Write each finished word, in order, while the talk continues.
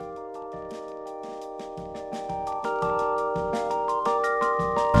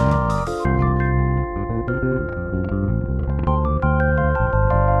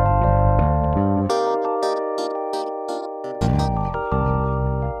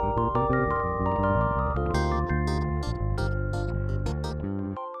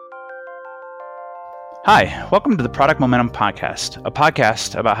Hi, welcome to the Product Momentum Podcast, a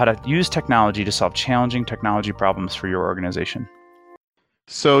podcast about how to use technology to solve challenging technology problems for your organization.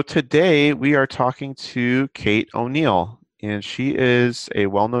 So today we are talking to Kate O'Neill, and she is a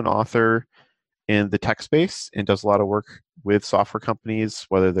well-known author in the tech space and does a lot of work with software companies,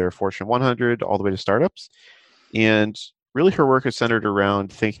 whether they're Fortune 100 all the way to startups. And really her work is centered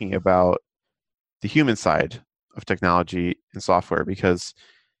around thinking about the human side of technology and software, because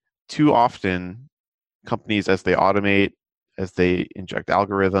too often companies, as they automate, as they inject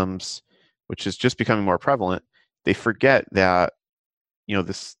algorithms, which is just becoming more prevalent, they forget that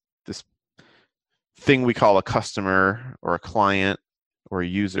this thing we call a customer or a client or a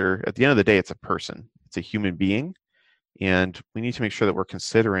user, at the end of the day, it's a person. It's a human being, and we need to make sure that we're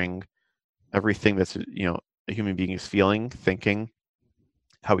considering everything that's a human being is feeling, thinking,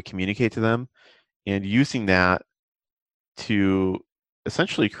 how we communicate to them, and using that to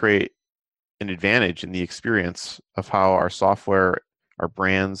essentially create an advantage in the experience of how our software, our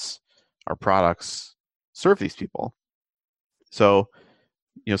brands, our products serve these people. So,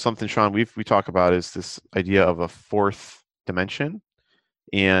 something, Sean, we talk about is this idea of a fourth dimension.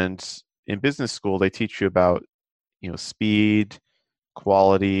 And in business school, they teach you about, speed,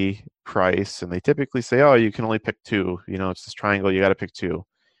 quality, price, and they typically say, oh, you can only pick two. It's this triangle, you got to pick two.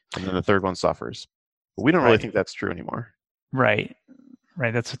 And then the third one suffers. But we don't really think that's true anymore. Right.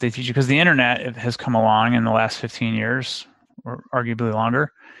 That's what they teach you, because the internet has come along in the last 15 years, or arguably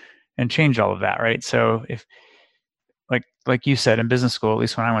longer, and changed all of that, right? So if, like you said, in business school, at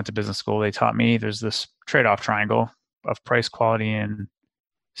least when I went to business school, they taught me there's this trade-off triangle of price, quality, and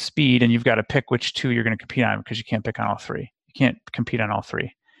speed, and you've got to pick which two you're going to compete on, because you can't pick on all three. You can't compete on all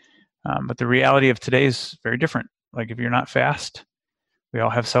three. But the reality of today is very different. Like, if you're not fast, we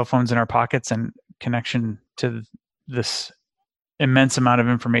all have cell phones in our pockets and connection to this immense amount of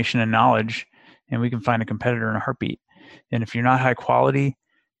information and knowledge, and we can find a competitor in a heartbeat. And if you're not high quality,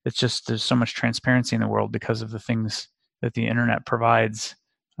 it's just, there's so much transparency in the world because of the things that the internet provides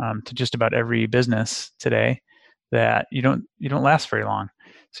to just about every business today, that you don't last very long.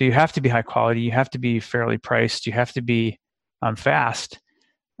 So you have to be high quality, you have to be fairly priced, you have to be fast,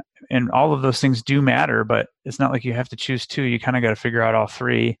 and all of those things do matter. But it's not like you have to choose two. You kind of got to figure out all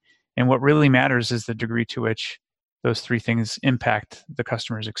three. And what really matters is the degree to which those three things impact the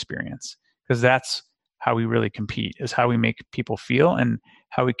customer's experience, because that's how we really compete, is how we make people feel and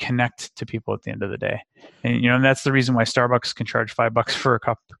how we connect to people at the end of the day. And and that's the reason why Starbucks can charge $5 for a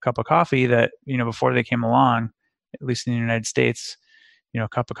cup of coffee. That before they came along, at least in the United States, a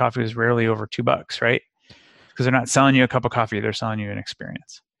cup of coffee was rarely over $2, right? Because they're not selling you a cup of coffee, they're selling you an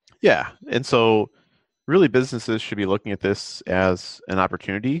experience. Yeah, and so really businesses should be looking at this as an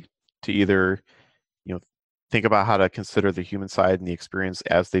opportunity to either think about how to consider the human side and the experience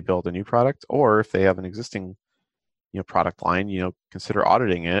as they build a new product, or if they have an existing product line, consider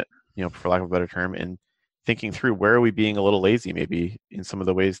auditing it, for lack of a better term, and thinking through, where are we being a little lazy maybe in some of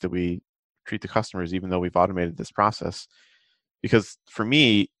the ways that we treat the customers, even though we've automated this process. Because for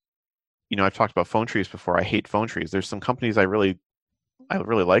me, I've talked about phone trees before. I hate phone trees. There's some companies I really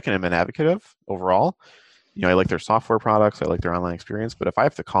like and I'm an advocate of overall. I like their software products, I like their online experience, but if I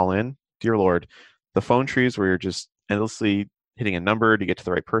have to call in, dear Lord, the phone trees where you're just endlessly hitting a number to get to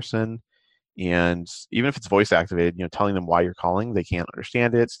the right person, and even if it's voice activated, telling them why you're calling, they can't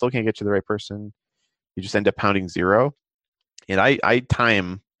understand it, still can't get to the right person. You just end up pounding zero. And I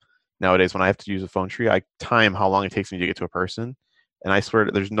time nowadays, when I have to use a phone tree, I time how long it takes me to get to a person, and I swear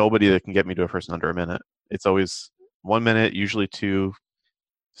there's nobody that can get me to a person under a minute. It's always 1 minute, usually 2,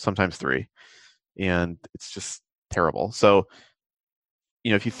 sometimes 3, and it's just terrible. So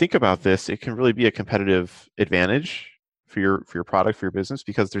if you think about this, it can really be a competitive advantage for your product, for your business,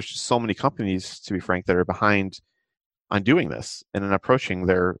 because there's just so many companies, to be frank, that are behind on doing this and in approaching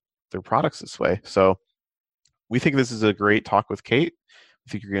their products this way. So we think this is a great talk with Kate.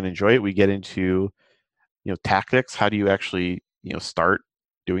 I think you're going to enjoy it. We get into tactics. How do you actually start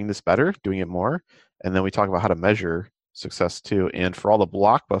doing this better, doing it more, and then we talk about how to measure success too. And for all the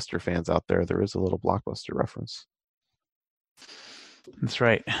Blockbuster fans out there, there is a little Blockbuster reference. That's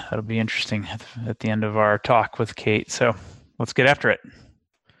right. That'll be interesting at the end of our talk with Kate. So let's get after it.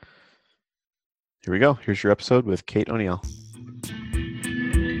 Here we go. Here's your episode with Kate O'Neill.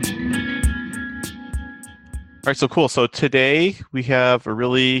 All right, so cool. So today we have a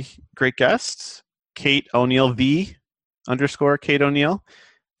really great guest, Kate O'Neill, _ Kate O'Neill.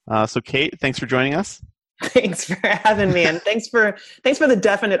 So Kate, thanks for joining us. Thanks for having me, and thanks for the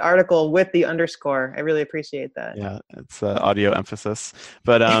definite article with the underscore. I really appreciate that. Yeah, it's audio emphasis,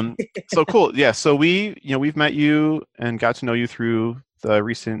 but so cool. Yeah, so we've met you and got to know you through the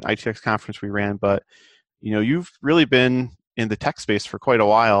recent ITX conference we ran, but you've really been in the tech space for quite a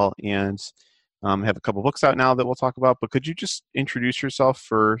while, and have a couple books out now that we'll talk about. But could you just introduce yourself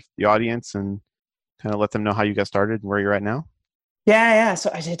for the audience and kind of let them know how you got started and where you're at now? Yeah.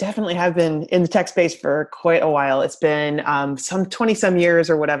 So I definitely have been in the tech space for quite a while. It's been some 20 some years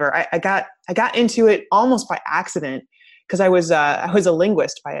or whatever. I got into it almost by accident because I was a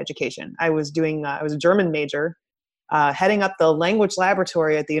linguist by education. I was a German major, heading up the language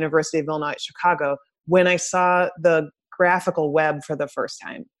laboratory at the University of Illinois at Chicago when I saw the graphical web for the first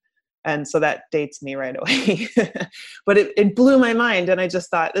time. And so that dates me right away. But it blew my mind. And I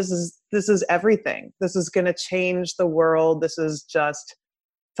just thought, this is everything. This is going to change the world. This is just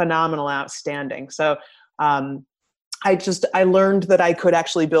phenomenal, outstanding. So I learned that I could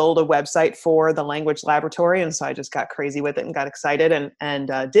actually build a website for the language laboratory. And so I just got crazy with it and got excited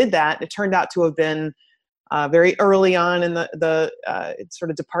and did that. It turned out to have been very early on in the sort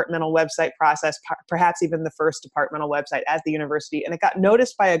of departmental website process, perhaps even the first departmental website at the university. And it got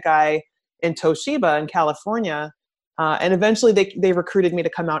noticed by a guy in Toshiba in California. And eventually they recruited me to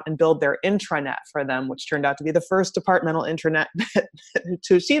come out and build their intranet for them, which turned out to be the first departmental intranet that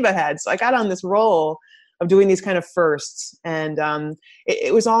Toshiba had. So I got on this roll of doing these kind of firsts. And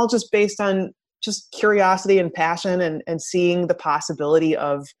it was all just based on just curiosity and passion and seeing the possibility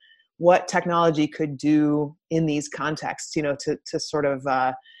of what technology could do in these contexts, to sort of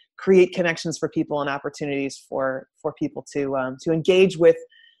create connections for people and opportunities for people to engage with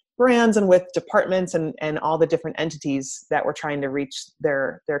brands and with departments and all the different entities that were trying to reach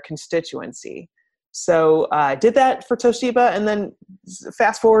their constituency. So I did that for Toshiba, and then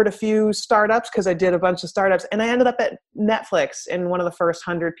fast forward a few startups, because I did a bunch of startups, and I ended up at Netflix in one of the first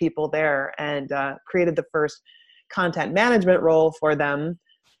 100 people there, and created the first content management role for them,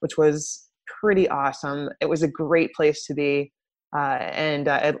 which was pretty awesome. It was a great place to be, and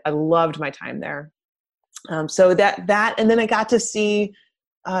I loved my time there. So that, and then I got to see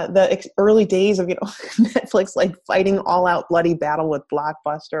the early days of Netflix like fighting all out bloody battle with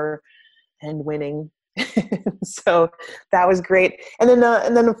Blockbuster and winning. So that was great. And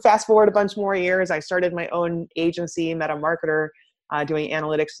then fast forward a bunch more years, I started my own agency, MetaMarketer, doing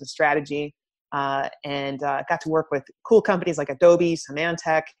analytics and strategy. And got to work with cool companies like Adobe,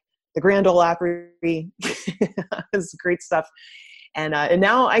 Symantec, the Grand Ole Opry. It's great stuff. And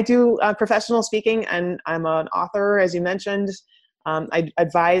now I do professional speaking, and I'm an author, as you mentioned. I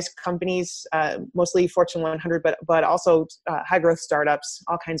advise companies, mostly Fortune 100, but also high growth startups,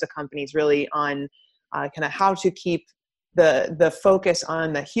 all kinds of companies, really on kind of how to keep the focus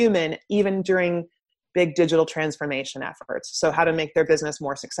on the human, even during big digital transformation efforts. So how to make their business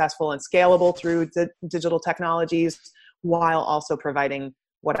more successful and scalable through the digital technologies, while also providing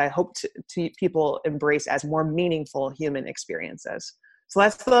what I hope to people embrace as more meaningful human experiences. So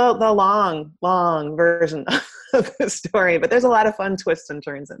that's the long, long version of the story, but there's a lot of fun twists and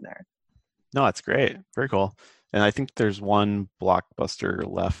turns in there. No, that's great. Very cool. And I think there's one Blockbuster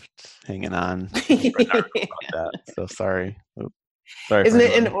left hanging on. About that. So sorry. Sorry. Isn't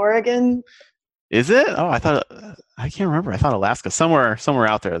it in Oregon? Is it? Oh, I can't remember. I thought Alaska. Somewhere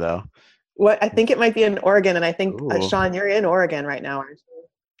out there, though. I think it might be in Oregon, and I think Sean, you're in Oregon right now, aren't you?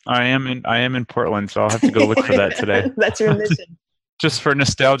 I am in Portland, so I'll have to go look for that today. That's your mission. Just for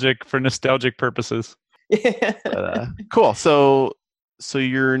nostalgic purposes. Yeah. Cool. So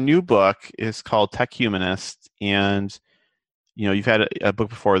your new book is called Tech Humanist, and you've had a book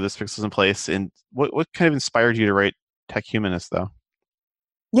before this, Pixels in Place. And what kind of inspired you to write Tech Humanist, though?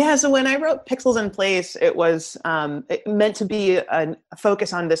 Yeah, so when I wrote Pixels in Place, it was it meant to be a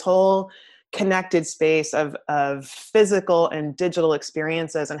focus on this whole connected space of physical and digital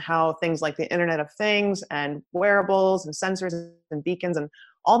experiences, and how things like the Internet of Things and wearables and sensors and beacons and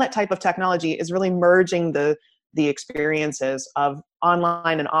all that type of technology is really merging the experiences of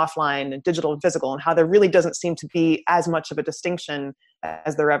online and offline and digital and physical, and how there really doesn't seem to be as much of a distinction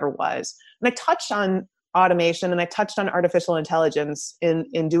as there ever was. And I touched on automation, and I touched on artificial intelligence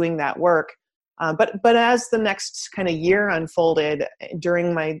in doing that work. But as the next kind of year unfolded,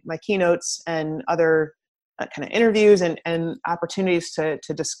 during my keynotes and other kind of interviews and opportunities to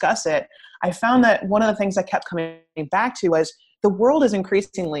discuss it, I found that one of the things I kept coming back to was the world is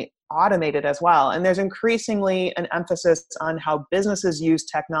increasingly automated as well. And there's increasingly an emphasis on how businesses use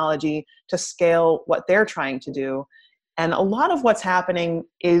technology to scale what they're trying to do. And a lot of what's happening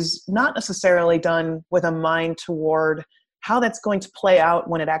is not necessarily done with a mind toward how that's going to play out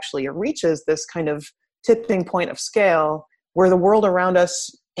when it actually reaches this kind of tipping point of scale where the world around us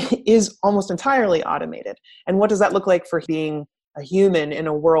is almost entirely automated. And what does that look like for being a human in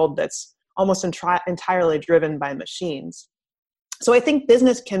a world that's almost entirely driven by machines? So I think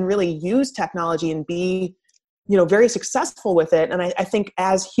business can really use technology and be, very successful with it. And I think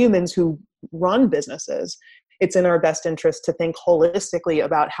as humans who run businesses, it's in our best interest to think holistically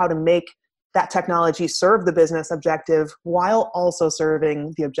about how to make that technology serve the business objective while also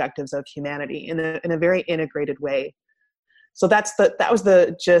serving the objectives of humanity in a very integrated way. So that was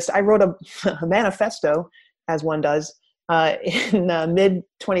the gist. I wrote a manifesto, as one does, in mid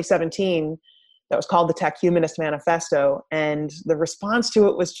 2017 that was called the Tech Humanist Manifesto, and the response to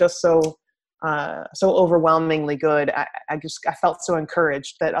it was just so overwhelmingly good. I felt so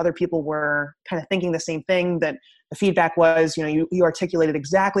encouraged that other people were kind of thinking the same thing. That the feedback was, you articulated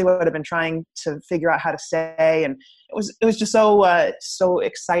exactly what I've been trying to figure out how to say, and it was just so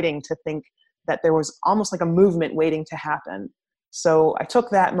exciting to think that there was almost like a movement waiting to happen. So I took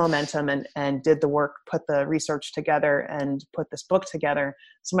that momentum and did the work, put the research together, and put this book together.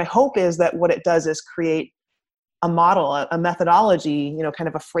 So my hope is that what it does is create a model, a methodology, kind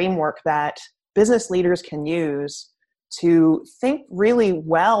of a framework that business leaders can use to think really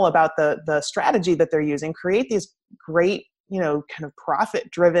well about the strategy that they're using, create these great, kind of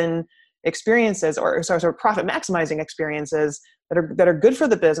profit-driven experiences, or profit maximizing experiences that are good for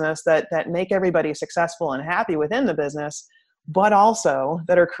the business, that make everybody successful and happy within the business, but also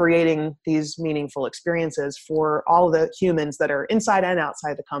that are creating these meaningful experiences for all the humans that are inside and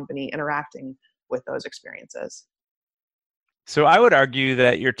outside the company interacting with those experiences. So I would argue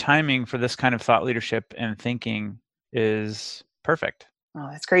that your timing for this kind of thought leadership and thinking is perfect. Oh,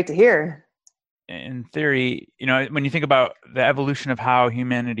 that's great to hear. In theory, when you think about the evolution of how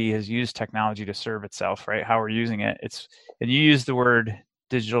humanity has used technology to serve itself, right? How we're using it, and you use the word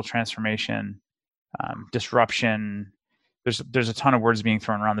digital transformation, disruption. There's a ton of words being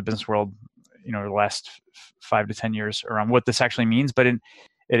thrown around the business world, the last 5 to 10 years around what this actually means. But it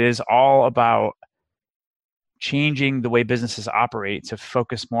is all about changing the way businesses operate to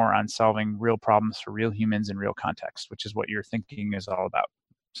focus more on solving real problems for real humans in real context, which is what your thinking is all about.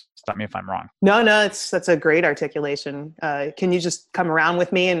 Stop me if I'm wrong. No, that's a great articulation. Can you just come around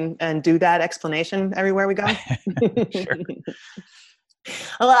with me and do that explanation everywhere we go? Sure.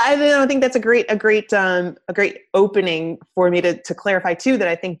 Well, I think that's a great opening for me to clarify too, that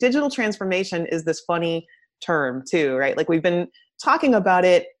I think digital transformation is this funny term too, right? Like we've been talking about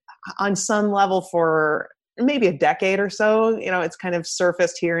it on some level for maybe a decade or so. It's kind of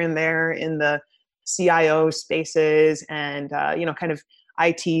surfaced here and there in the CIO spaces and, kind of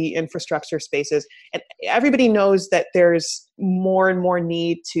IT infrastructure spaces. And everybody knows that there's more and more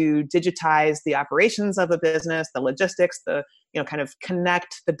need to digitize the operations of a business, the logistics, kind of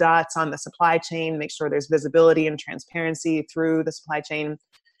connect the dots on the supply chain, make sure there's visibility and transparency through the supply chain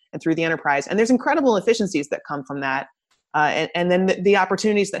and through the enterprise. And there's incredible efficiencies that come from that. And then the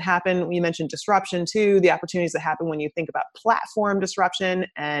opportunities that happen, you mentioned disruption too, the opportunities that happen when you think about platform disruption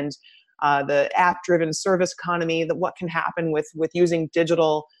and the app-driven service economy, what can happen with using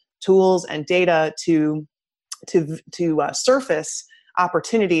digital tools and data to surface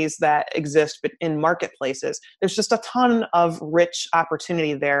opportunities that exist in marketplaces. There's just a ton of rich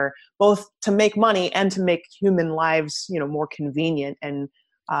opportunity there, both to make money and to make human lives, more convenient and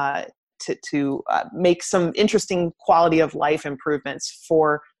to make some interesting quality of life improvements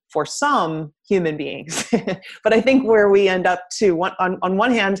for some human beings. But I think where we end up too, on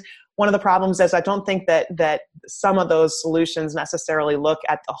one hand, one of the problems is I don't think that some of those solutions necessarily look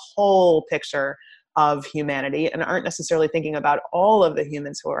at the whole picture of humanity and aren't necessarily thinking about all of the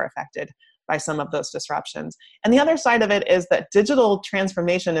humans who are affected by some of those disruptions. And the other side of it is that digital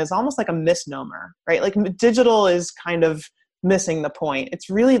transformation is almost like a misnomer, right? Like digital is kind of missing the point. It's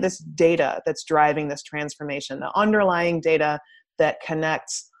really this data that's driving this transformation, the underlying data that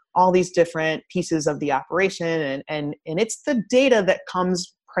connects all these different pieces of the operation. And it's the data that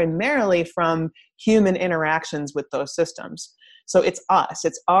comes primarily from human interactions with those systems. So it's us,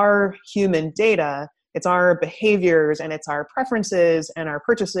 it's our human data, it's our behaviors, and it's our preferences and our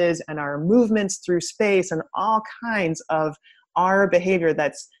purchases and our movements through space and all kinds of our behavior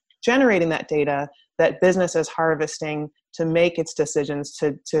that's generating that data that business is harvesting to make its decisions,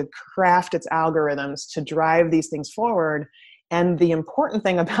 to craft its algorithms, to drive these things forward. And the important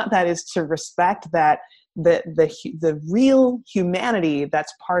thing about that is to respect that the real humanity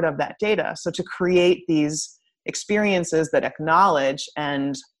that's part of that data. So to create these experiences that acknowledge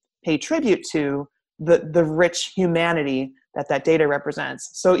and pay tribute to the rich humanity that data represents.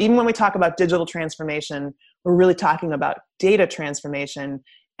 So even when we talk about digital transformation, we're really talking about data transformation,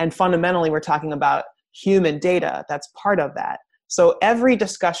 and fundamentally we're talking about human data that's part of that. So every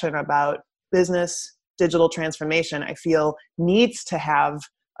discussion about business digital transformation, I feel, needs to have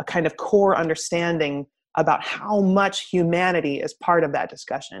a kind of core understanding about how much humanity is part of that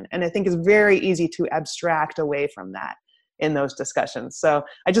discussion. And I think it's very easy to abstract away from that in those discussions. So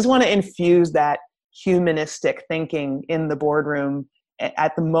I just want to infuse that humanistic thinking in the boardroom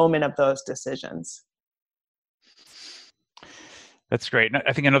at the moment of those decisions. That's great.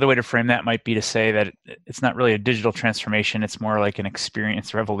 I think another way to frame that might be to say that it's not really a digital transformation. It's more like an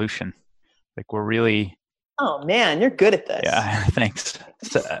experience revolution. Like we're really... Oh man, you're good at this. Yeah, thanks.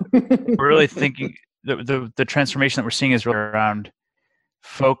 So, we're really thinking the transformation that we're seeing is really around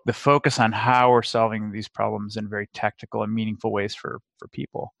the focus on how we're solving these problems in very tactical and meaningful ways for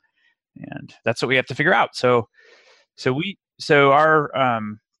people. And that's what we have to figure out. So our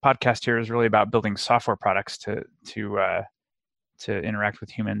podcast here is really about building software products to interact with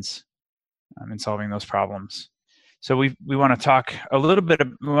humans and solving those problems. So we want to talk a little bit.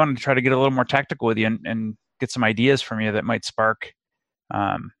 We want to try to get a little more tactical with you and get some ideas from you that might spark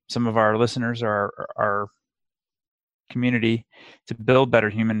some of our listeners or our community to build better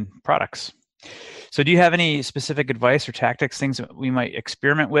human products. So do you have any specific advice or tactics, things that we might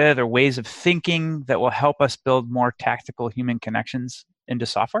experiment with, or ways of thinking that will help us build more tactical human connections into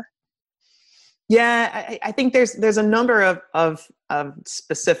software? Yeah, I think there's a number of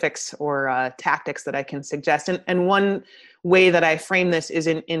specifics or tactics that I can suggest. And one way that I frame this is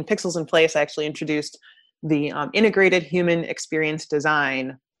in Pixels in Place. I actually introduced the integrated human experience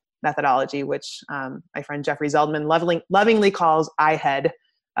design methodology, which my friend Jeffrey Zeldman lovingly calls IHEAD.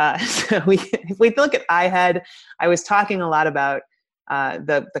 So if we look at IHEAD, I was talking a lot about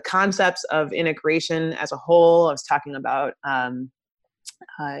the concepts of integration as a whole. I was talking about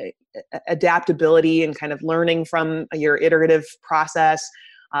adaptability and kind of learning from your iterative process,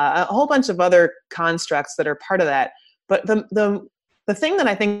 a whole bunch of other constructs that are part of that. But the thing that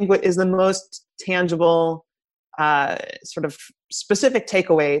I think is the most tangible sort of specific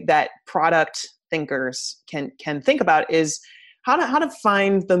takeaway that product thinkers can think about is how to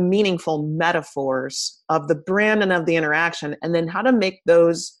find the meaningful metaphors of the brand and of the interaction, and then how to make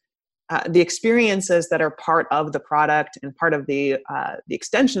those the experiences that are part of the product and part of the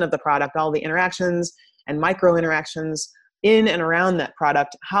extension of the product, all the interactions and micro interactions in and around that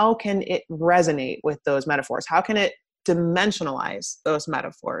product. How can it resonate with those metaphors? How can it dimensionalize those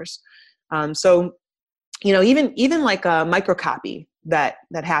metaphors? So, even like a microcopy that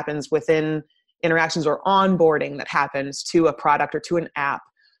happens within interactions, or onboarding that happens to a product or to an app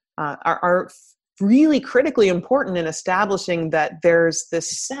are really critically important in establishing that there's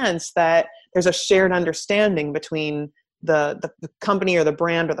this sense that there's a shared understanding between the company or the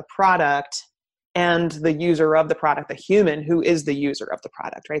brand or the product and the user of the product, the human who is the user of the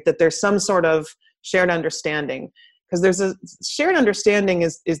product, right? That there's some sort of shared understanding, because there's a shared understanding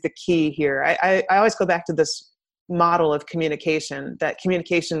is the key here. I always go back to this model of communication, that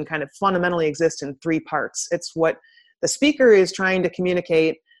communication kind of fundamentally exists in three parts. It's what the speaker is trying to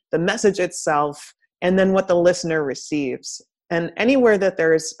communicate, the message itself, and then what the listener receives. And anywhere that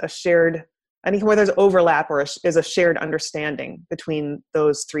there's overlap or is a shared understanding between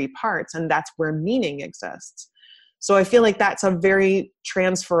those three parts, and that's where meaning exists. So I feel like that's a very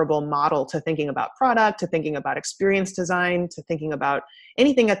transferable model to thinking about product, to thinking about experience design, to thinking about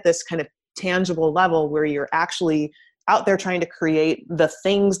anything at this kind of tangible level where you're actually out there trying to create the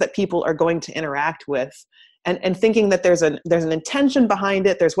things that people are going to interact with, and thinking that there's an intention behind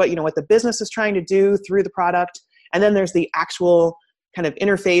it. There's what the business is trying to do through the product, and then there's the actual kind of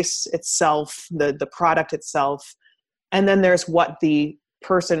interface itself, the product itself, and then there's what the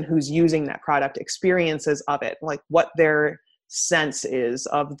person who's using that product experiences of it, like what their sense is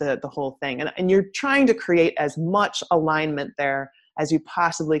of the whole thing. And you're trying to create as much alignment there as you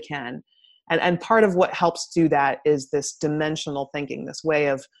possibly can. And part of what helps do that is this dimensional thinking, this way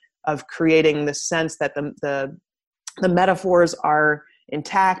of creating the sense that the metaphors are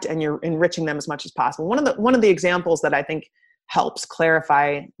intact and you're enriching them as much as possible. One of the examples that I think helps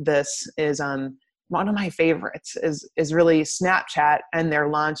clarify this is one of my favorites is really Snapchat and their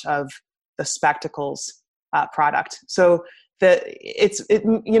launch of the Spectacles product. So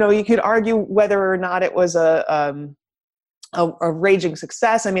you could argue whether or not it was a raging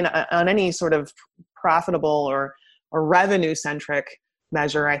success. I mean, on any sort of profitable or revenue centric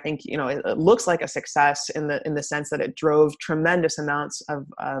measure, I think it looks like a success in the sense that it drove tremendous amounts of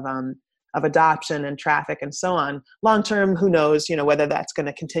adoption and traffic and so on. Long term, who knows? Whether that's going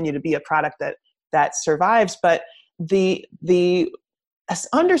to continue to be a product that survives. But the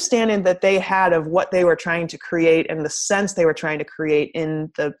understanding that they had of what they were trying to create and the sense they were trying to create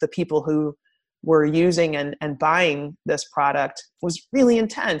in the people who were using and buying this product was really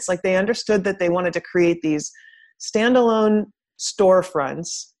intense. Like, they understood that they wanted to create these standalone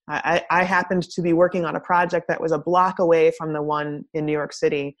storefronts I happened to be working on a project that was a block away from the one in New York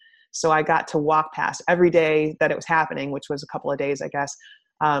City. So I got to walk past every day that it was happening, which was a couple of days, I guess.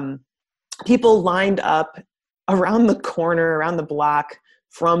 People lined up around the corner, around the block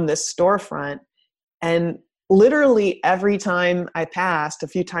from this storefront. And literally every time I passed, a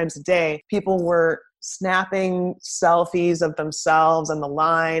few times a day, people were snapping selfies of themselves and the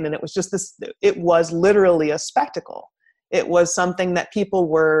line. And it was just it was literally a spectacle. It was something that people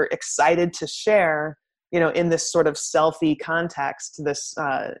were excited to share, in this sort of selfie context, this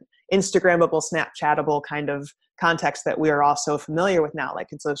Instagrammable, Snapchatable kind of context that we are all so familiar with now. Like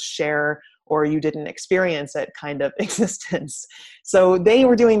it's a share or you didn't experience it kind of existence. So they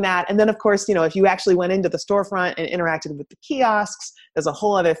were doing that. And then of course, if you actually went into the storefront and interacted with the kiosks, there's a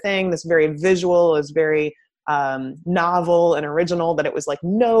whole other thing that's very visual, is very novel and original, that it was like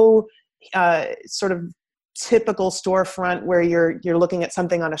no sort of typical storefront where you're looking at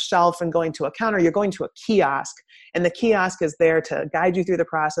something on a shelf and going to a counter. You're going to a kiosk, and the kiosk is there to guide you through the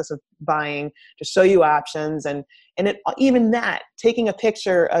process of buying, to show you options, and even that, taking a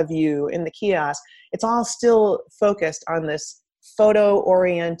picture of you in the kiosk, it's all still focused on this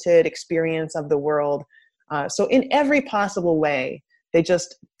photo-oriented experience of the world. So in every possible way, they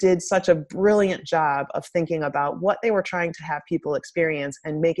just did such a brilliant job of thinking about what they were trying to have people experience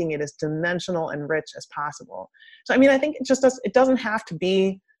and making it as dimensional and rich as possible. So, I think it doesn't have to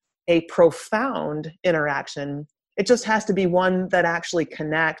be a profound interaction. It just has to be one that actually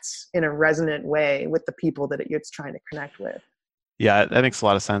connects in a resonant way with the people that it's trying to connect with. Yeah, that makes a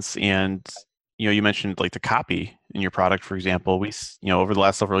lot of sense. And, you mentioned like the copy in your product, for example. We, over the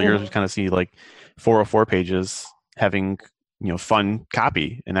last several years, we kind of see like 404 pages having fun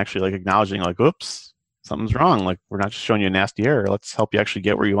copy and actually like acknowledging like, oops, something's wrong. Like we're not just showing you a nasty error. Let's help you actually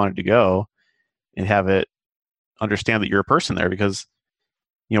get where you wanted to go and have it understand that you're a person there, because,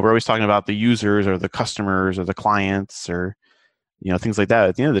 we're always talking about the users or the customers or the clients or, things like that.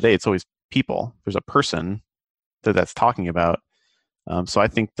 At the end of the day, it's always people. There's a person that's talking about. So I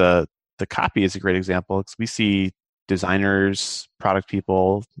think the copy is a great example, because we see designers, product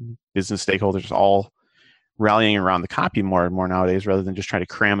people, business stakeholders all rallying around the copy more and more nowadays, rather than just trying to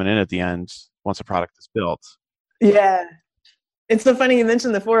cram it in at the end once a product is built. Yeah. It's so funny you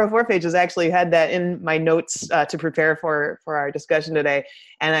mentioned the 404 pages. I actually had that in my notes to prepare for our discussion today,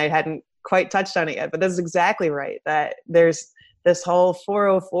 and I hadn't quite touched on it yet, but that's exactly right. That there's this whole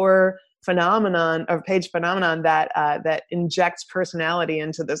 404 phenomenon, or page phenomenon, that injects personality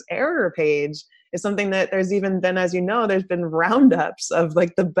into this error page, is something that there's even been, as there's been roundups of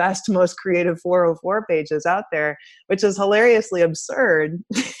like the best, most creative 404 pages out there, which is hilariously absurd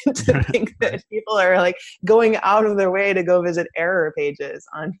to think that people are like going out of their way to go visit error pages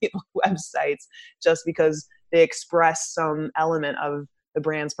on people's websites just because they express some element of the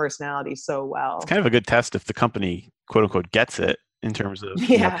brand's personality so well. It's kind of a good test if the company, quote unquote, gets it in terms of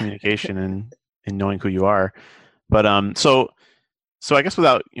communication and knowing who you are. But so I guess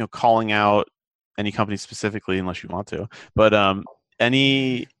without calling out any company specifically, unless you want to, but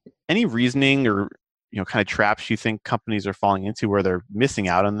any reasoning or kind of traps you think companies are falling into where they're missing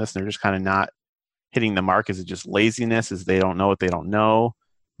out on this and they're just kind of not hitting the mark? Is it just laziness? Is they don't know what they don't know?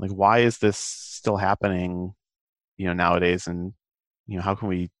 Like, why is this still happening nowadays, and how can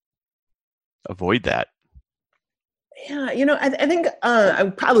we avoid that? Yeah, I think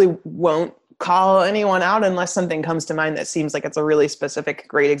I probably won't call anyone out unless something comes to mind that seems like it's a really specific,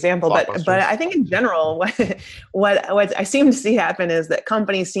 great example. But I think in general, what I seem to see happen is that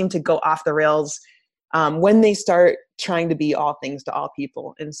companies seem to go off the rails when they start trying to be all things to all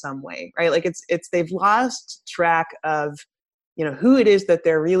people in some way, right? Like they've lost track of who it is that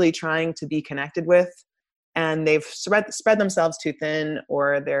they're really trying to be connected with, and they've spread themselves too thin,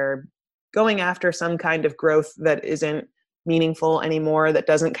 or they're going after some kind of growth that isn't meaningful anymore, that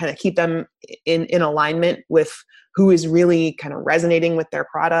doesn't kind of keep them in alignment with who is really kind of resonating with their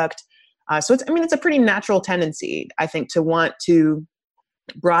product. So it's a pretty natural tendency, I think, to want to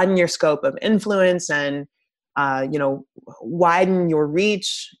broaden your scope of influence and widen your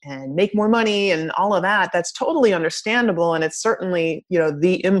reach and make more money and all of that. That's totally understandable, and it's certainly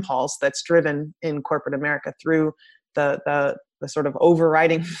the impulse that's driven in corporate America through the sort of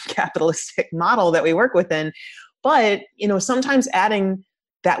overriding capitalistic model that we work within. But, sometimes adding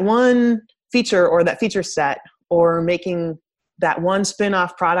that one feature or that feature set, or making that one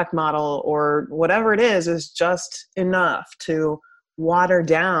spin-off product model or whatever it is just enough to water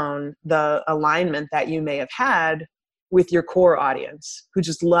down the alignment that you may have had with your core audience, who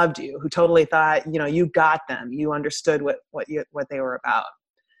just loved you, who totally thought, you got them, you understood what they were about.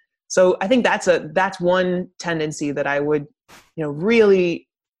 So I think that's one tendency that I would, really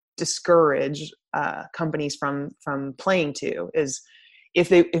discourage companies from playing to is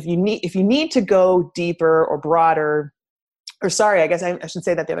if you need to go deeper or broader, or sorry, I guess I should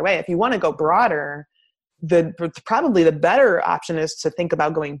say that the other way. If you want to go broader, probably the better option is to think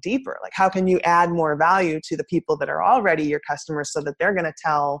about going deeper. Like, how can you add more value to the people that are already your customers so that they're going to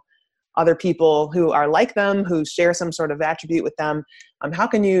tell other people who are like them, who share some sort of attribute with them? How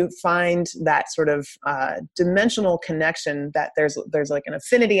can you find that sort of dimensional connection that there's like an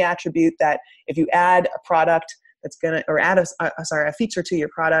affinity attribute that if you add a product that's going to, or add a feature to your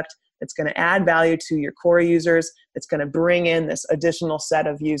product that's going to add value to your core users, that's going to bring in this additional set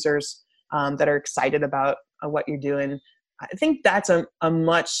of users that are excited about what you're doing. I think that's a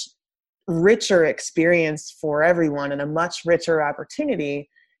much richer experience for everyone and a much richer opportunity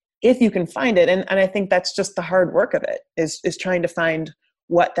if you can find it. And I think that's just the hard work of it, is trying to find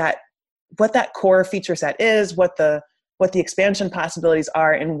what that core feature set is, what the expansion possibilities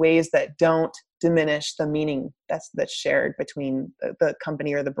are in ways that don't diminish the meaning that's shared between the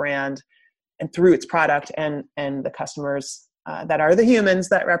company or the brand and through its product and the customers that are the humans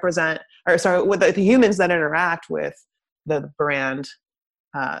that represent, or sorry, with the humans that interact with the brand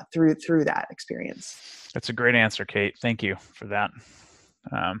through that experience. That's a great answer, Kate. Thank you for that.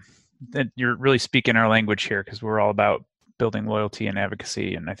 You're really speaking our language here, because we're all about building loyalty and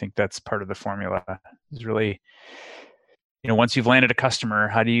advocacy, and I think that's part of the formula. Is really, once you've landed a customer,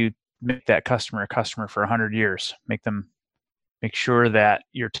 how do you make that customer a customer for 100 years? Make sure that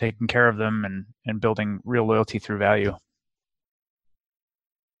you're taking care of them and building real loyalty through value.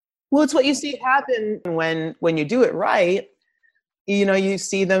 Well, it's what you see happen when you do it right. You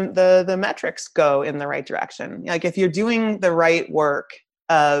see the metrics go in the right direction. Like, if you're doing the right work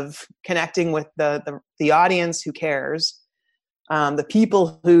of connecting with the audience who cares, the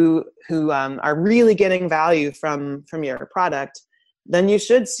people who are really getting value from your product, then you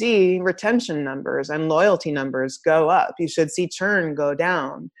should see retention numbers and loyalty numbers go up. You should see churn go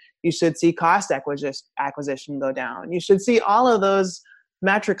down. You should see cost acquisition go down. You should see all of those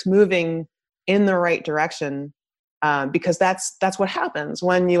metrics moving in the right direction, because that's what happens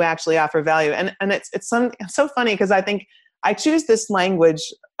when you actually offer value. And it's so funny, because I think I choose this language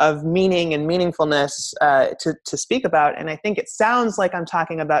of meaning and meaningfulness to speak about, and I think it sounds like I'm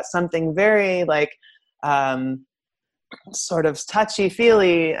talking about something very like sort of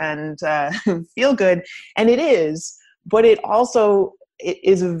touchy-feely and feel good, and it is, but it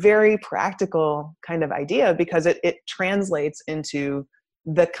is a very practical kind of idea, because it translates into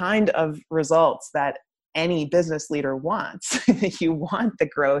the kind of results that any business leader wants. You want the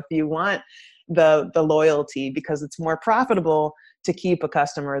growth, you want the loyalty, because it's more profitable to keep a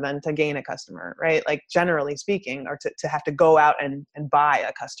customer than to gain a customer, right? Like, generally speaking, or to have to go out and buy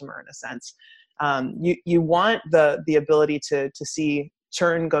a customer in a sense. You want the ability to see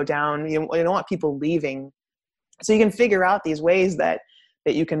churn go down. You don't want people leaving. So you can figure out these ways that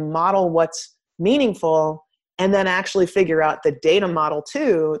you can model what's meaningful, and then actually figure out the data model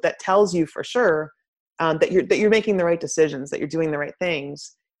too that tells you for sure that you're making the right decisions, that you're doing the right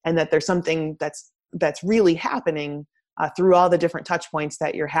things, and that there's something that's really happening through all the different touch points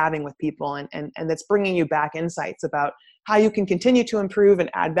that you're having with people, and that's bringing you back insights about how you can continue to improve and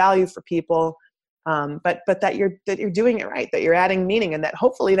add value for people, but that you're doing it right, that you're adding meaning, and that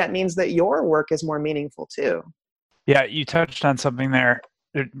hopefully that means that your work is more meaningful too. Yeah, you touched on something there.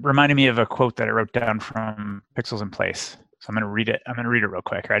 It reminded me of a quote that I wrote down from Pixels in Place. So I'm going to read it. Real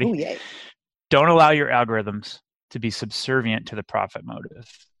quick. Ready? Ooh, yay. Don't allow your algorithms to be subservient to the profit motive.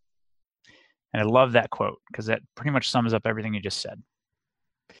 And I love that quote, because that pretty much sums up everything you just said.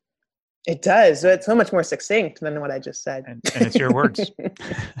 It does. It's so much more succinct than what I just said. And it's your words.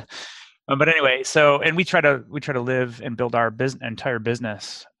 But anyway, and we try to live and build our entire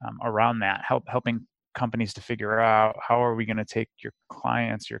business around that, helping companies to figure out how are we going to take your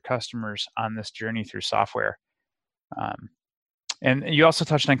clients, your customers on this journey through software. And you also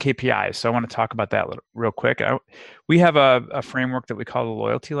touched on KPIs, so I want to talk about that real quick. We have a framework that we call the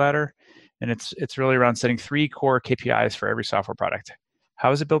loyalty ladder, and it's really around setting 3 core KPIs for every software product.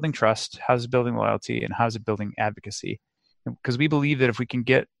 How is it building trust? How is it building loyalty? And how is it building advocacy? Because we believe that if we can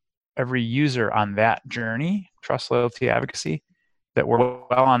get every user on that journey, trust, loyalty, advocacy, that we're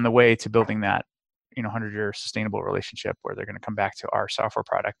well on the way to building that 100-year sustainable relationship where they're going to come back to our software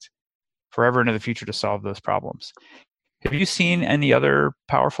product forever into the future to solve those problems. Have you seen any other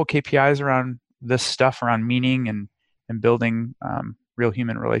powerful KPIs around this stuff, around meaning and building real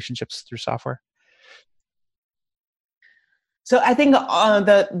human relationships through software? So I think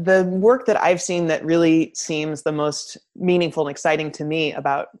the work that I've seen that really seems the most meaningful and exciting to me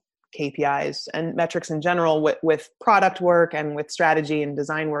about KPIs and metrics in general with product work and with strategy and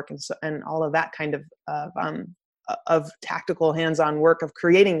design work and all of that kind of tactical hands-on work of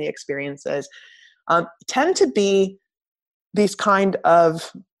creating the experiences tend to be these kind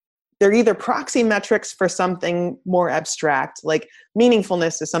of, they're either proxy metrics for something more abstract, like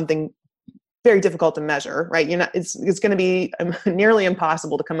meaningfulness is something very difficult to measure, right? It's going to be nearly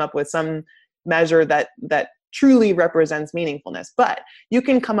impossible to come up with some measure that truly represents meaningfulness. But you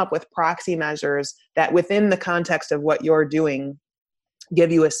can come up with proxy measures that within the context of what you're doing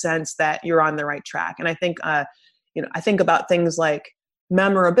give you a sense that you're on the right track. And I think, I think about things like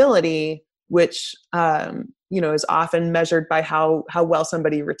memorability, which, is often measured by how well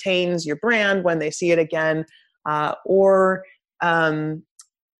somebody retains your brand when they see it again, or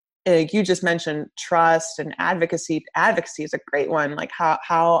you just mentioned trust and advocacy. Advocacy is a great one. Like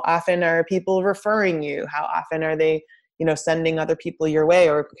how often are people referring you? How often are they, sending other people your way?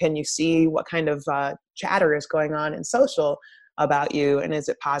 Or can you see what kind of chatter is going on in social about you? And is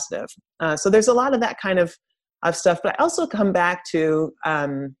it positive? So there's a lot of that kind of stuff. But I also come back to,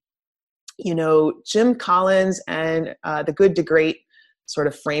 Jim Collins and the Good to Great sort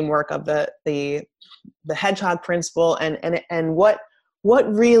of framework of the hedgehog principle and what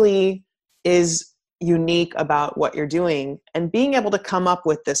really is unique about what you're doing, and being able to come up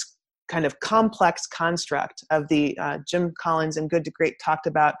with this kind of complex construct of the Jim Collins and Good to Great talked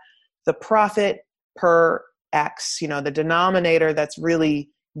about the profit per X, the denominator that's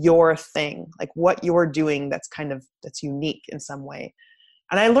really your thing, like what you're doing that's unique in some way.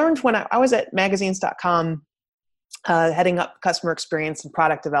 And I learned when I was at magazines.com, heading up customer experience and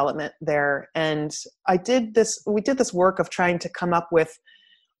product development there. And we did this work of trying to come up with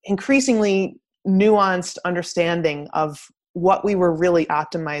increasingly nuanced understanding of what we were really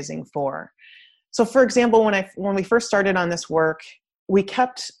optimizing for. So for example, when we first started on this work, we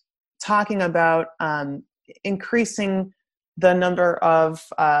kept talking about increasing the number of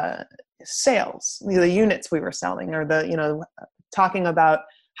sales, the units we were selling, or talking about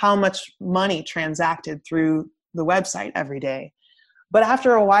how much money transacted through the website every day. But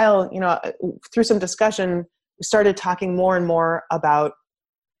after a while, through some discussion, we started talking more and more about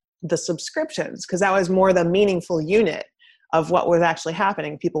the subscriptions, because that was more the meaningful unit of what was actually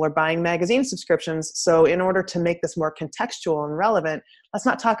happening. People are buying magazine subscriptions. So in order to make this more contextual and relevant, let's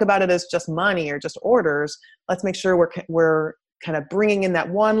not talk about it as just money or just orders. Let's make sure we're kind of bringing in that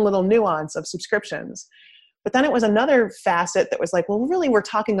one little nuance of subscriptions. But then it was another facet that was like, well, really, we're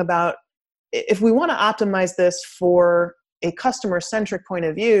talking about, if we want to optimize this for a customer-centric point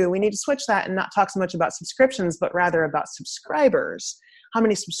of view, we need to switch that and not talk so much about subscriptions, but rather about subscribers. How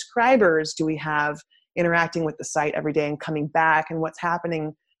many subscribers do we have interacting with the site every day and coming back, and what's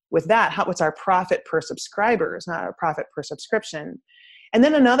happening with that? What's our profit per subscribers, not our profit per subscription? And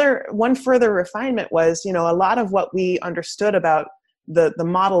then one further refinement was, a lot of what we understood about the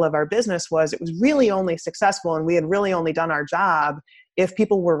model of our business was, it was really only successful, and we had really only done our job if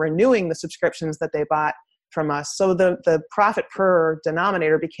people were renewing the subscriptions that they bought from us. So the profit per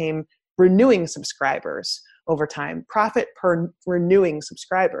denominator became renewing subscribers over time, profit per renewing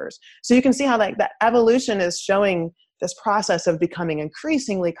subscribers. So you can see how that evolution is showing this process of becoming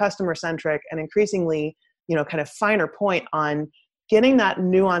increasingly customer-centric and increasingly, kind of finer point on getting that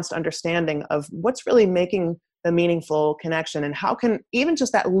nuanced understanding of what's really making the meaningful connection, and how can even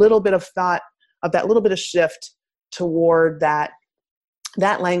just that little bit of thought, of that little bit of shift toward that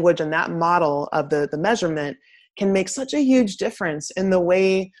language and that model of the measurement can make such a huge difference in the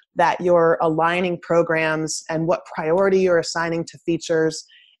way that you're aligning programs and what priority you're assigning to features,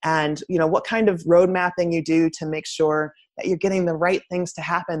 and what kind of road mapping you do to make sure that you're getting the right things to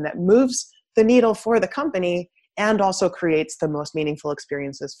happen that moves the needle for the company and also creates the most meaningful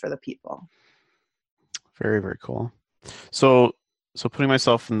experiences for the people. Very, very cool. So putting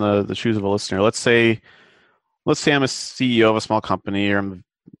myself in the shoes of a listener, let's say I'm a CEO of a small company, or I'm,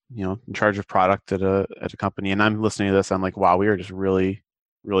 in charge of product at a company, and I'm listening to this. I'm like, wow, we are just really,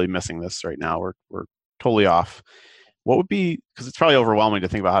 really missing this right now. We're totally off. What would be, because it's probably overwhelming to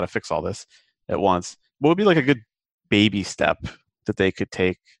think about how to fix all this at once, what would be like a good baby step that they could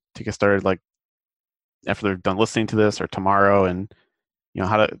take to get started, like after they're done listening to this or tomorrow, and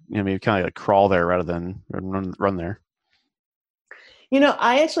how to, maybe kind of like crawl there rather than run there?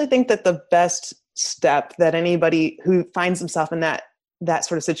 I actually think that the best step that anybody who finds himself in that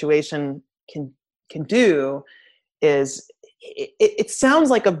sort of situation can do is, it sounds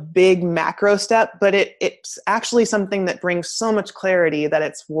like a big macro step, but it's actually something that brings so much clarity that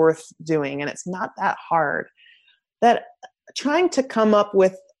it's worth doing, and it's not that hard. That trying to come up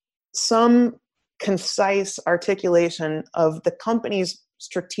with some concise articulation of the company's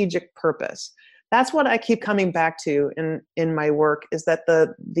strategic purpose. That's what I keep coming back to in my work, is that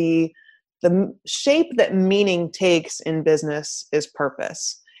the shape that meaning takes in business is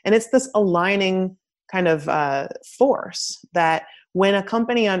purpose. And it's this aligning kind of force that when a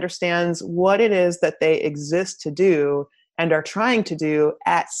company understands what it is that they exist to do and are trying to do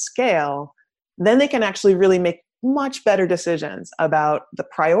at scale, then they can actually really make much better decisions about the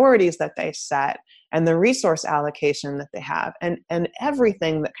priorities that they set and the resource allocation that they have, and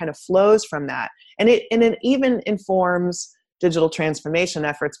everything that kind of flows from that. And it even informs digital transformation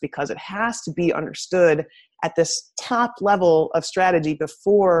efforts, because it has to be understood at this top level of strategy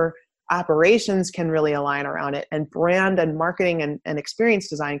before operations can really align around it, and brand and marketing and experience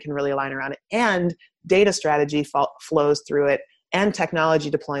design can really align around it, and data strategy flows through it, and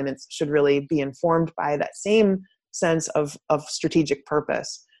technology deployments should really be informed by that same sense of strategic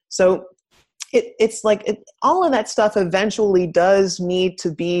purpose. So it's like all of that stuff eventually does need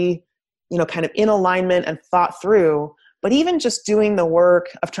to be, kind of in alignment and thought through. But even just doing the work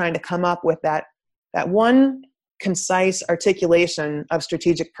of trying to come up with that one concise articulation of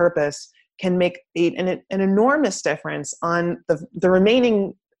strategic purpose can make an enormous difference on the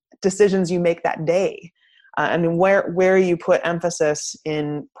remaining decisions you make that day. And where you put emphasis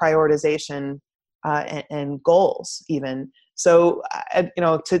in prioritization and goals even. So,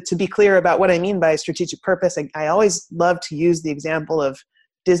 to be clear about what I mean by strategic purpose, I always love to use the example of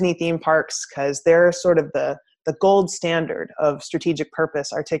Disney theme parks, because they're sort of the gold standard of strategic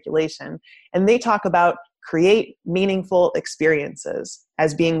purpose articulation. And they talk about create meaningful experiences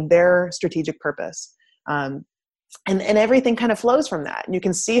as being their strategic purpose. And everything kind of flows from that. And you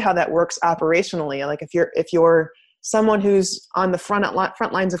can see how that works operationally. Like if you're someone who's on the front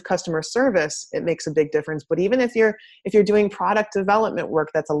lines of customer service, it makes a big difference. But even if you're doing product development work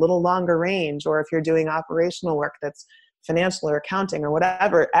that's a little longer range, or if you're doing operational work that's financial or accounting or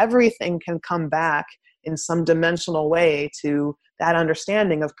whatever, everything can come back in some dimensional way to that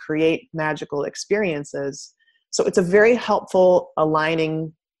understanding of create magical experiences. So it's a very helpful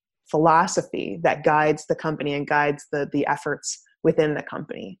aligning philosophy that guides the company and guides the efforts within the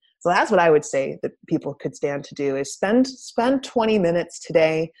company. So that's what I would say that people could stand to do, is spend 20 minutes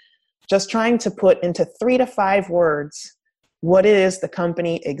today just trying to put into 3 to 5 words what it is the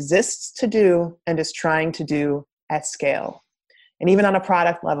company exists to do and is trying to do at scale. And even on a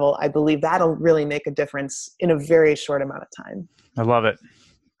product level, I believe that'll really make a difference in a very short amount of time. I love it.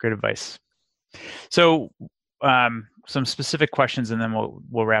 Great advice. So some specific questions, and then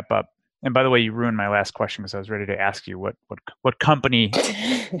we'll wrap up. And by the way, you ruined my last question, because I was ready to ask you what company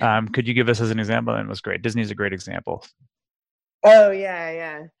could you give us as an example? And it was great. Disney's a great example. Oh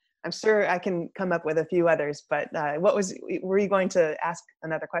yeah. I'm sure I can come up with a few others, but were you going to ask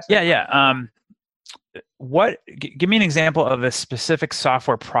another question? Yeah. Give me an example of a specific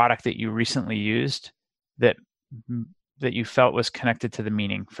software product that you recently used that you felt was connected to the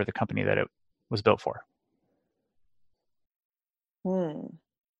meaning for the company that it was built for.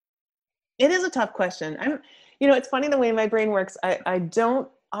 It is a tough question. It's funny the way my brain works. I don't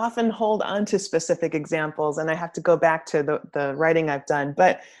often hold on to specific examples, and I have to go back to the writing I've done.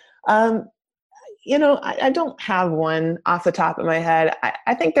 But, I don't have one off the top of my head.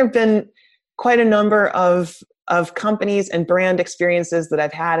 I think there've been quite a number of companies and brand experiences that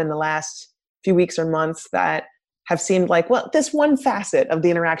I've had in the last few weeks or months that have seemed like, well, this one facet of the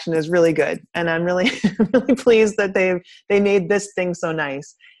interaction is really good, and I'm really really pleased that they made this thing so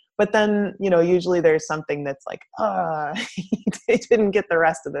nice. But then, usually there's something that's like, they didn't get the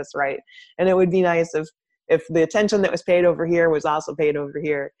rest of this right. And it would be nice if the attention that was paid over here was also paid over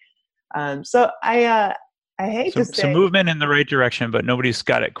here. So I hate to say, some movement in the right direction, but nobody's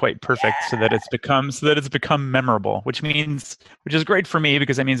got it quite perfect, so that it's become memorable, which is great for me,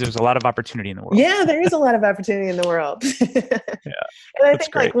 because that means there's a lot of opportunity in the world. Yeah, there is a lot of opportunity in the world. Yeah, and I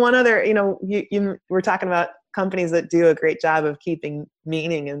think great. Like one other, you were talking about companies that do a great job of keeping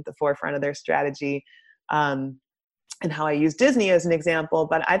meaning in the forefront of their strategy, and how I use Disney as an example.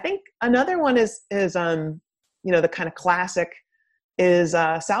 But I think another one is the kind of classic is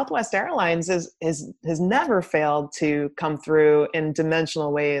Southwest Airlines has never failed to come through in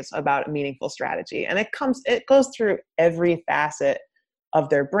dimensional ways about a meaningful strategy. And it goes through every facet of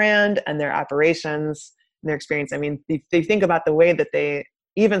their brand and their operations and their experience. I mean, they think about the way that they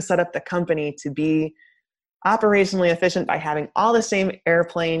even set up the company to be operationally efficient by having all the same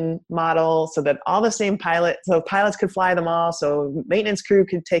airplane model, so that all the same pilots could fly them all, so maintenance crew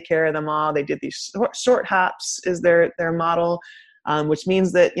could take care of them all. They did these short hops is their model, which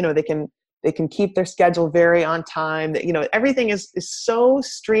means that they can keep their schedule very on time. That everything is so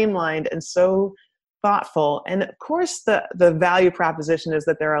streamlined and so thoughtful. And of course, the value proposition is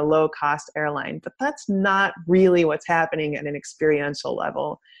that they're a low cost airline, but that's not really what's happening at an experiential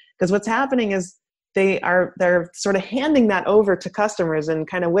level. Because what's happening is they're sort of handing that over to customers and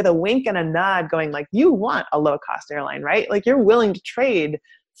kind of with a wink and a nod going like, you want a low cost airline, right? Like you're willing to trade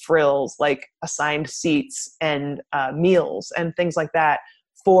frills like assigned seats and meals and things like that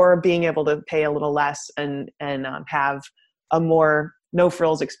for being able to pay a little less and have a more no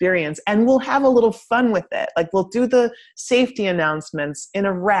frills experience. And we'll have a little fun with it. Like we'll do the safety announcements in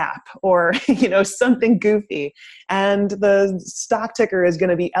a wrap or, something goofy. And the stock ticker is going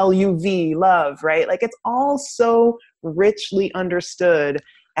to be LUV, love, right? Like it's all so richly understood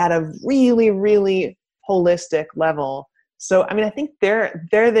at a really, really holistic level. So, I think they're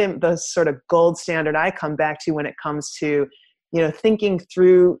the sort of gold standard I come back to when it comes to, thinking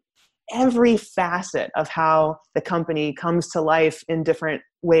through every facet of how the company comes to life in different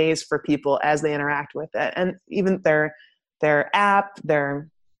ways for people as they interact with it. And even their app, their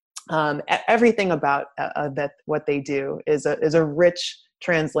everything about that what they do is a rich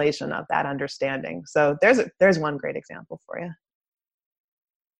translation of that understanding. So there's one great example for you.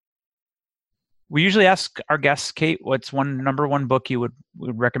 We usually ask our guests, Kate, what's number one book you would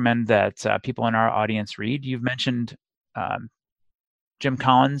recommend that people in our audience read? You've mentioned Jim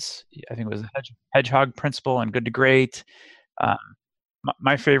Collins, I think it was the Hedgehog Principle and Good to Great. One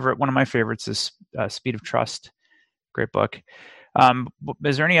of my favorites is Speed of Trust. Great book.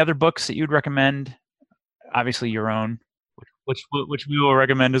 Is there any other books that you'd recommend? Obviously your own, which we will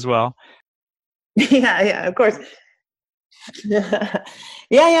recommend as well. Yeah, of course.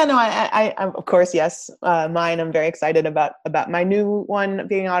 I of course, yes. Mine, I'm very excited about my new one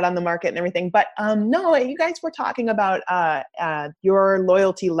being out on the market and everything. But no, you guys were talking about your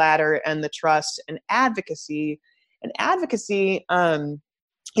loyalty ladder and the trust and advocacy. And advocacy,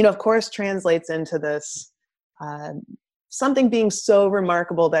 of course, translates into this something being so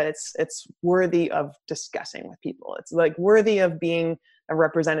remarkable that it's worthy of discussing with people. It's like worthy of being a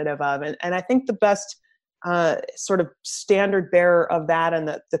representative of. And I think the best sort of standard bearer of that and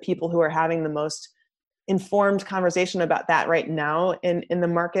the people who are having the most informed conversation about that right now in the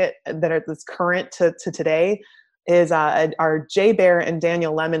market that's current to today is are Jay Baer and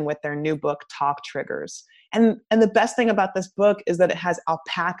Daniel Lemon with their new book, Talk Triggers. And the best thing about this book is that it has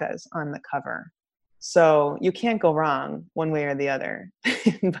alpacas on the cover. So you can't go wrong one way or the other.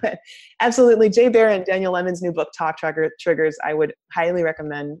 But absolutely, Jay Baer and Daniel Lemon's new book, Talk Triggers, I would highly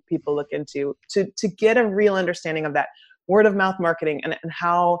recommend people look into to get a real understanding of that word of mouth marketing and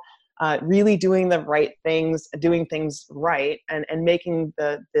how really doing the right things, doing things right, and making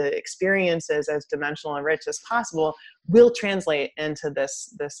the experiences as dimensional and rich as possible will translate into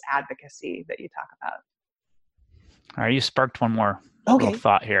this advocacy that you talk about. All right, you sparked one more little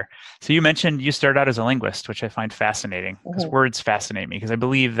thought here. So you mentioned you started out as a linguist, which I find fascinating because words fascinate me, because I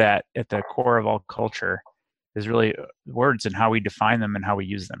believe that at the core of all culture is really words and how we define them and how we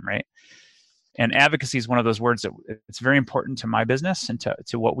use them, right? And advocacy is one of those words that it's very important to my business and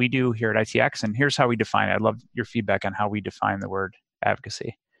to what we do here at ITX. And here's how we define it. I'd love your feedback on how we define the word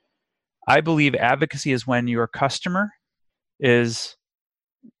advocacy. I believe advocacy is when your customer is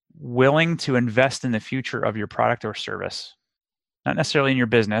willing to invest in the future of your product or service. Not necessarily in your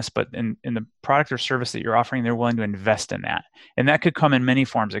business, but in the product or service that you're offering, they're willing to invest in that. And that could come in many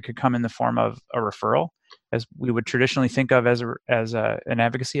forms. It could come in the form of a referral, as we would traditionally think of as an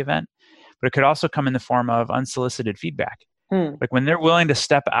advocacy event. But it could also come in the form of unsolicited feedback. Like when they're willing to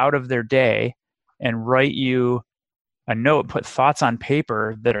step out of their day and write you a note, put thoughts on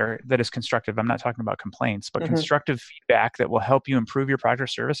paper that is constructive. I'm not talking about complaints, but constructive feedback that will help you improve your product or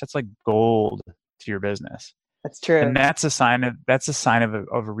service. That's like gold to your business. That's true. And that's a sign of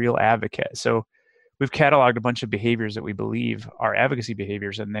a real advocate. So we've cataloged a bunch of behaviors that we believe are advocacy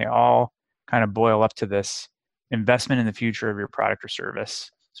behaviors, and they all kind of boil up to this investment in the future of your product or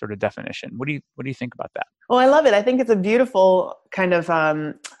service sort of definition. What do you think about that? Well, I love it. I think it's a beautiful kind of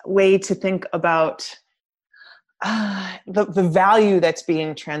way to think about the value that's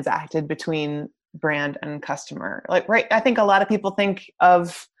being transacted between brand and customer. Like, right? I think a lot of people think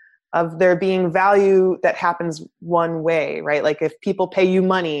of there being value that happens one way, right? Like if people pay you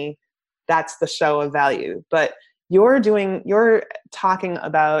money, that's the show of value. But you're talking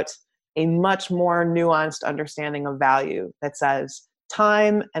about a much more nuanced understanding of value that says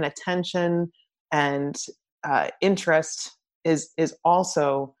time and attention and interest is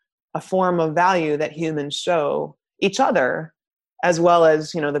also a form of value that humans show each other, as well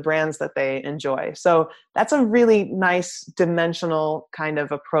as, the brands that they enjoy. So that's a really nice dimensional kind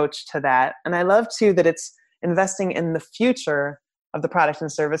of approach to that. And I love too that it's investing in the future of the product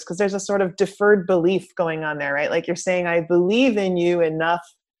and service, because there's a sort of deferred belief going on there, right? Like you're saying, I believe in you enough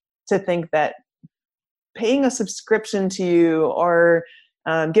to think that paying a subscription to you or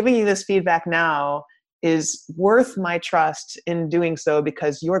giving you this feedback now is worth my trust in doing so,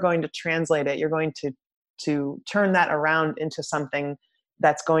 because you're going to translate it. You're going to turn that around into something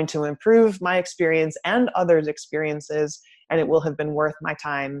that's going to improve my experience and others' experiences, and it will have been worth my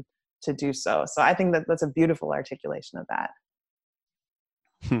time to do so. So I think that that's a beautiful articulation of that.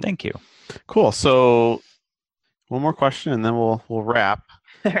 Thank you. Cool. So one more question and then we'll wrap.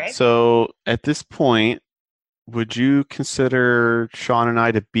 All right. So at this point, would you consider Sean and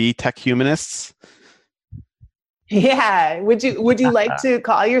I to be tech humanists? Yeah. Would you like to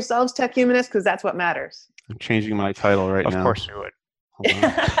call yourselves tech humanists? Because that's what matters. I'm changing my title right now. Of course you would.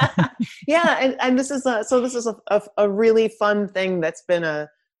 Yeah, and this is a really fun thing that's been a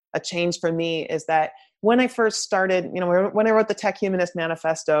change for me, is that when I first started, when I wrote the Tech Humanist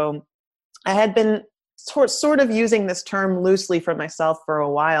Manifesto, I had been sort of using this term loosely for myself for a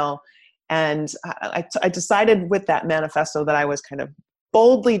while, and I decided with that manifesto that I was kind of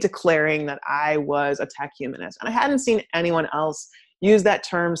boldly declaring that I was a tech humanist, and I hadn't seen anyone else use that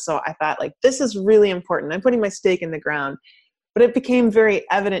term, so I thought, like, this is really important. I'm putting my stake in the ground. But it became very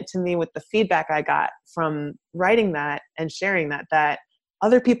evident to me with the feedback I got from writing that and sharing that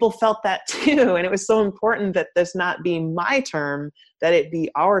other people felt that too. And it was so important that this not be my term, that it be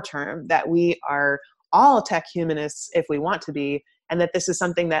our term, that we are all tech humanists if we want to be. And that this is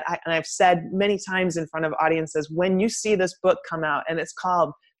something that I've said many times in front of audiences, when you see this book come out and it's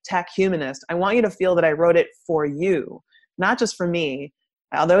called Tech Humanist, I want you to feel that I wrote it for you, not just for me.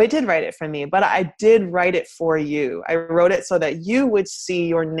 Although I did write it for me, but I did write it for you. I wrote it so that you would see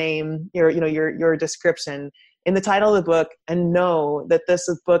your name, your description in the title of the book, and know that this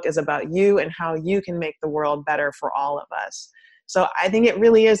book is about you and how you can make the world better for all of us. So I think it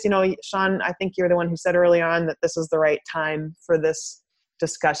really is, Sean, I think you're the one who said early on that this is the right time for this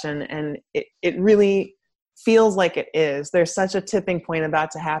discussion. And it really feels like it is. There's such a tipping point about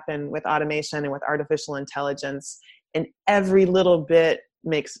to happen with automation and with artificial intelligence. And every little bit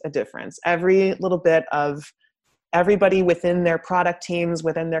makes a difference. Every little bit of everybody within their product teams,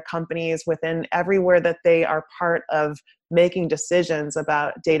 within their companies, within everywhere that they are part of making decisions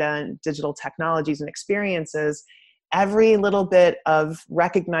about data and digital technologies and experiences, every little bit of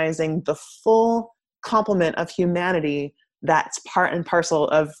recognizing the full complement of humanity that's part and parcel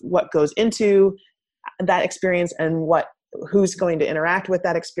of what goes into that experience and who's going to interact with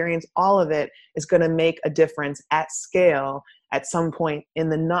that experience, all of it is going to make a difference at scale at some point in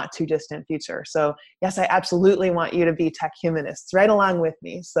the not too distant future. So yes, I absolutely want you to be tech humanists right along with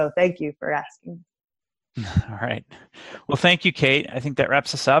me. So thank you for asking. All right. Well, thank you, Kate. I think that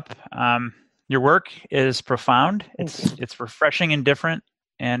wraps us up. Your work is profound. It's refreshing and different,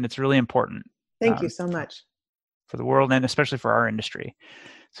 and it's really important. Thank you so much. For the world and especially for our industry.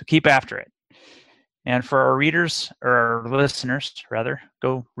 So keep after it. And for our readers, or our listeners, rather,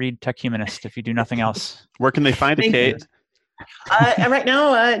 go read Tech Humanist if you do nothing else. Where can they find it, Kate? And right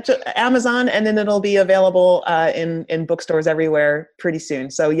now, Amazon, and then it'll be available in bookstores everywhere pretty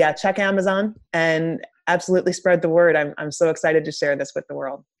soon. So yeah, check Amazon and absolutely spread the word. I'm so excited to share this with the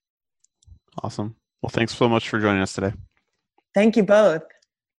world. Awesome. Well, thanks so much for joining us today. Thank you both.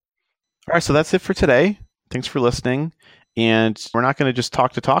 All right, so that's it for today. Thanks for listening. And we're not going to just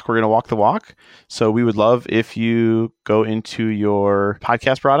talk the talk. We're going to walk the walk. So we would love if you go into your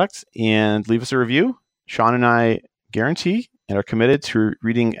podcast products and leave us a review. Sean and I guarantee and are committed to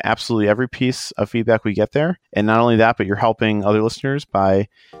reading absolutely every piece of feedback we get there. And not only that, but you're helping other listeners by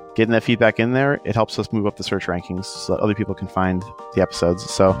getting that feedback in there. It helps us move up the search rankings so that other people can find the episodes.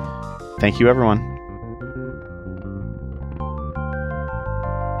 So thank you, everyone.